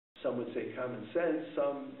some would say common sense,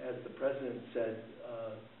 some, as the president said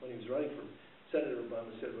when he was running for, Senator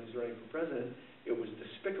Obama said when he was running for president, it was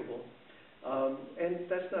despicable. And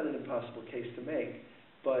that's not an impossible case to make,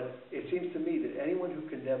 but it seems to me that anyone who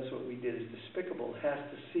condemns what we did as despicable has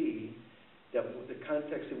to see that the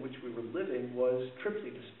context in which we were living was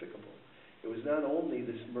triply despicable. It was not only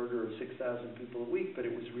this murder of 6,000 people a week, but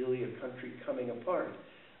it was really a country coming apart.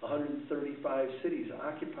 135 cities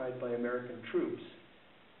occupied by American troops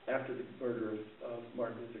after the murder of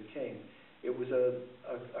Martin Luther King. It was a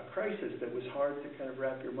crisis that was hard to kind of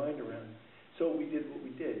wrap your mind around. So we did what we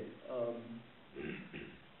did.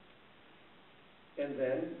 And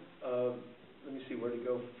then, let me see where to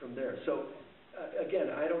go from there. So, again,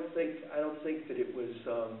 I don't think that it was,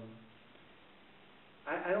 well,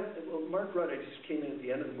 Mark Rudd, I just came in at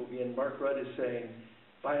the end of the movie, and Mark Rudd is saying,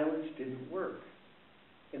 violence didn't work.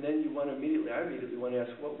 And then I immediately want to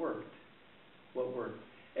ask, what worked? What worked?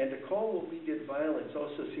 And to call what we did violence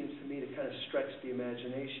also seems to me to kind of stretch the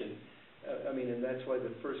imagination. And that's why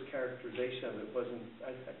the first characterization of it wasn't,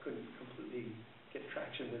 I couldn't completely get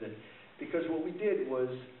traction with it. Because what we did was,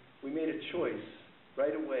 we made a choice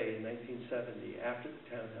right away in 1970, after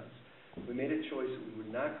the townhouse. We made a choice that we were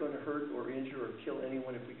not going to hurt or injure or kill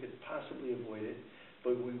anyone if we could possibly avoid it,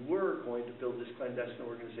 but we were going to build this clandestine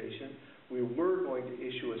organization. We were going to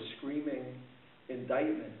issue a screaming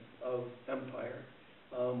indictment of empire.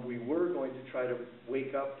 We were going to try to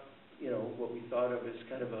wake up, what we thought of as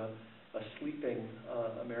kind of a sleeping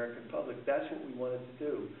American public. That's what we wanted to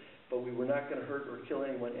do. But we were not going to hurt or kill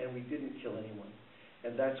anyone, and we didn't kill anyone.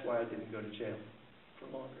 And that's why I didn't go to jail for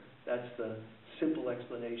longer. That's the simple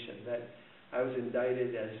explanation, that I was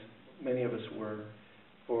indicted, as many of us were,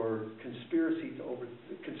 for conspiracy to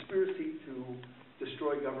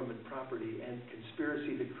destroy government property and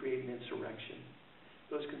conspiracy to create an insurrection.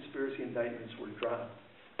 Those conspiracy indictments were dropped.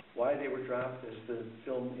 Why they were dropped, as the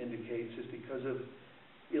film indicates, is because of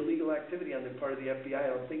illegal activity on the part of the FBI. I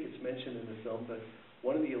don't think it's mentioned in the film, but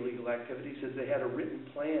one of the illegal activities is they had a written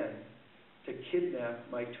plan to kidnap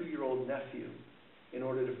my 2-year-old nephew in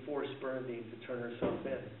order to force Bernadine to turn herself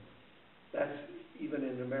in. That's, even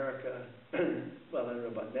in America, well, I don't know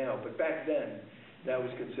about now, but back then, that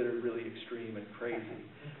was considered really extreme and crazy.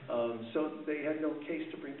 So they had no case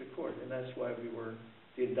to bring to court, and that's why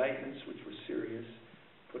the indictments, which were serious,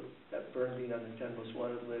 put that Bernadine on the 10 most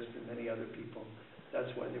wanted list, and many other people. That's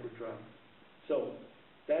why they were dropped. So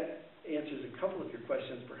that answers a couple of your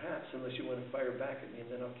questions, perhaps, unless you want to fire back at me, and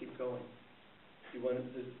then I'll keep going.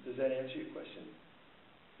 Does that answer your question?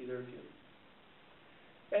 Either of you?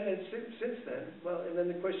 And then since then, and then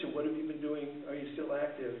the question, what have you been doing? Are you still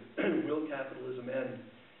active? Will capitalism end?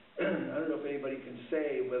 I don't know if anybody can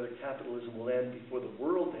say whether capitalism will end before the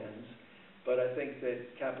world ends, but I think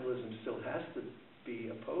that capitalism still has to be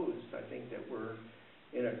opposed. I think that we're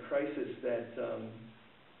in a crisis that,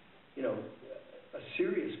 a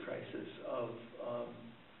serious crisis of,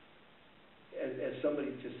 as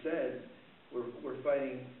somebody just said, we're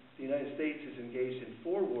fighting. The United States is engaged in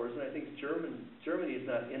 4 wars, and I think Germany is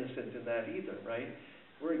not innocent in that either, right?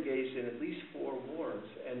 We're engaged in at least 4 wars,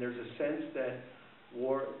 and there's a sense that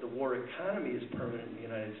the war economy is permanent in the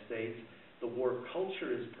United States, the war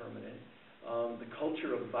culture is permanent, the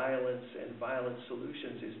culture of violence and violent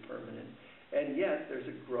solutions is permanent, and yet there's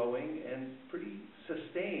a growing and pretty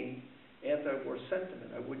sustained anti-war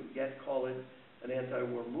sentiment. I wouldn't yet call it an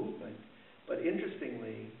anti-war movement, but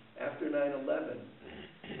interestingly, after 9/11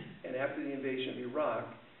 and after the invasion of Iraq,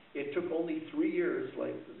 it took only 3 years,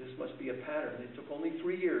 like this must be a pattern, it took only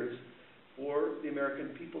 3 years for the American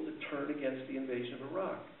people to turn against the invasion of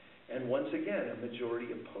Iraq. And once again, a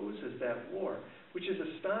majority opposes that war, which is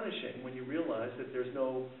astonishing when you realize that there's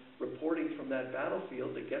no reporting from that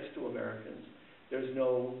battlefield that gets to Americans. There's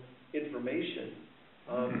no information.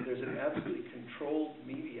 There's an absolutely controlled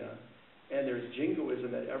media, and there's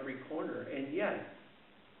jingoism at every corner. And yet,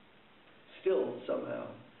 still, somehow,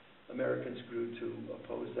 Americans grew to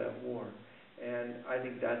oppose that war. And I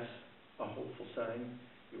think that's a hopeful sign.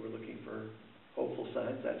 You were looking for hopeful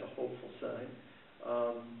signs. That's a hopeful sign.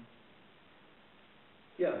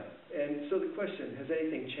 And so the question, has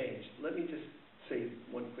anything changed? Let me just say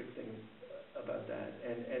one quick thing about that,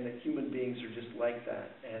 and that human beings are just like that,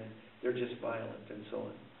 and they're just violent, and so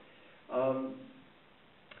on.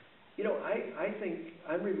 I think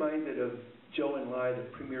I'm reminded of Zhou Enlai, the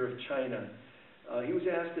premier of China. He was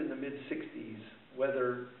asked in the mid-60s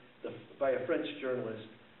by a French journalist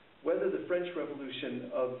whether the French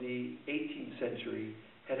Revolution of the 18th century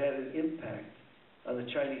had an impact on the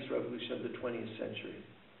Chinese Revolution of the 20th century.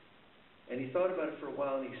 And he thought about it for a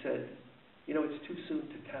while, and he said, it's too soon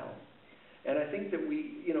to tell. And I think that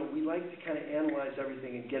we like to kind of analyze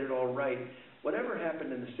everything and get it all right. Whatever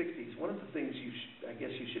happened in the 60s, one of the things I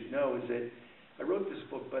guess you should know is that I wrote this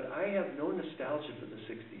book, but I have no nostalgia for the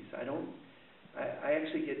 60s. I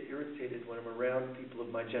actually get irritated when I'm around people of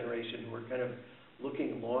my generation who are kind of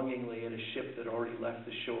looking longingly at a ship that already left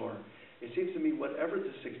the shore. It seems to me whatever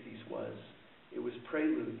the 60s was, it was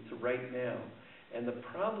prelude to right now. And the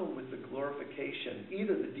problem with the glorification,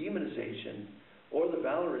 either the demonization or the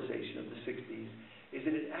valorization of the 60s, is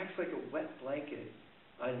that it acts like a wet blanket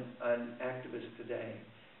on activists today.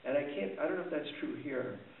 And I don't know if that's true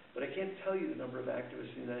here, but I can't tell you the number of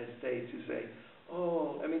activists in the United States who say,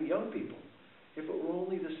 oh, I mean, young people, if it were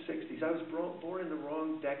only the 60s, I was born in the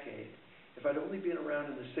wrong decade. If I'd only been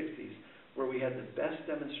around in the 60s, where we had the best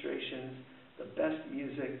demonstrations, the best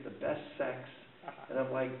music, the best sex, and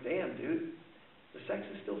I'm like, damn, dude, the sex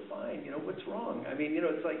is still fine, what's wrong? I mean,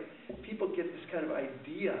 it's like people get this kind of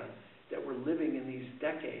idea that we're living in these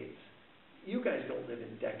decades. You guys don't live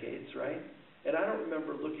in decades, right? And I don't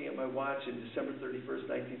remember looking at my watch in December 31st,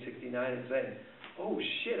 1969 and saying, oh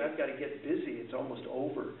shit, I've got to get busy, it's almost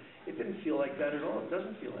over. It didn't feel like that at all. It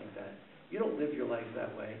doesn't feel like that. You don't live your life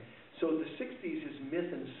that way. So the 60s is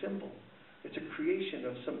myth and symbol. It's a creation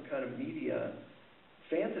of some kind of media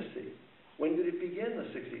fantasy. When did it begin, the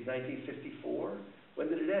 60s? 1954? When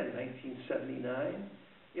did it end? 1979?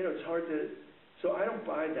 It's hard to... So I don't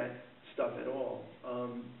buy that stuff at all.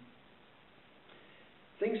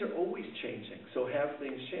 Things are always changing. So have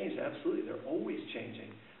things changed? Absolutely, they're always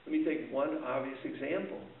changing. Let me take one obvious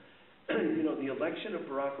example. The election of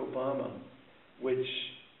Barack Obama, which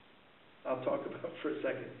I'll talk about for a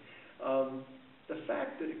second. The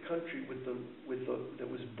fact that a country that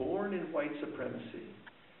was born in white supremacy,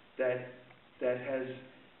 that has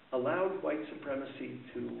allowed white supremacy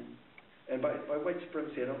to, and by white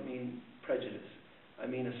supremacy I don't mean prejudice, I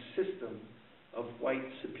mean a system of white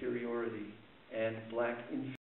superiority and black inferiority.